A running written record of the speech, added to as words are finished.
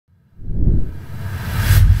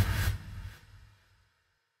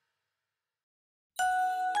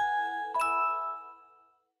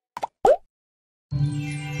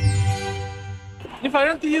你反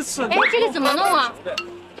正第一次。哎，这个怎么弄啊？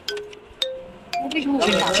为什么我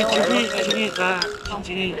不想？轻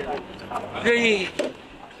对。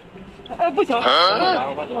哎，不行，得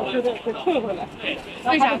退回来。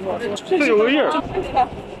为啥？这有个印儿。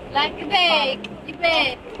来，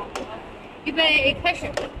预备，开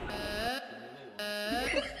始。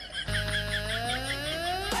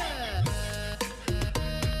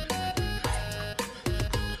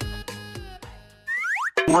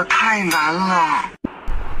我太难了。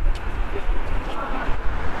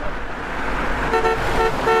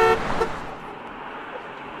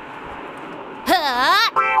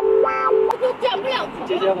转不了。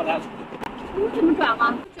姐姐，我来了。怎么转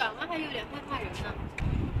啊？转弯还有点害怕人呢。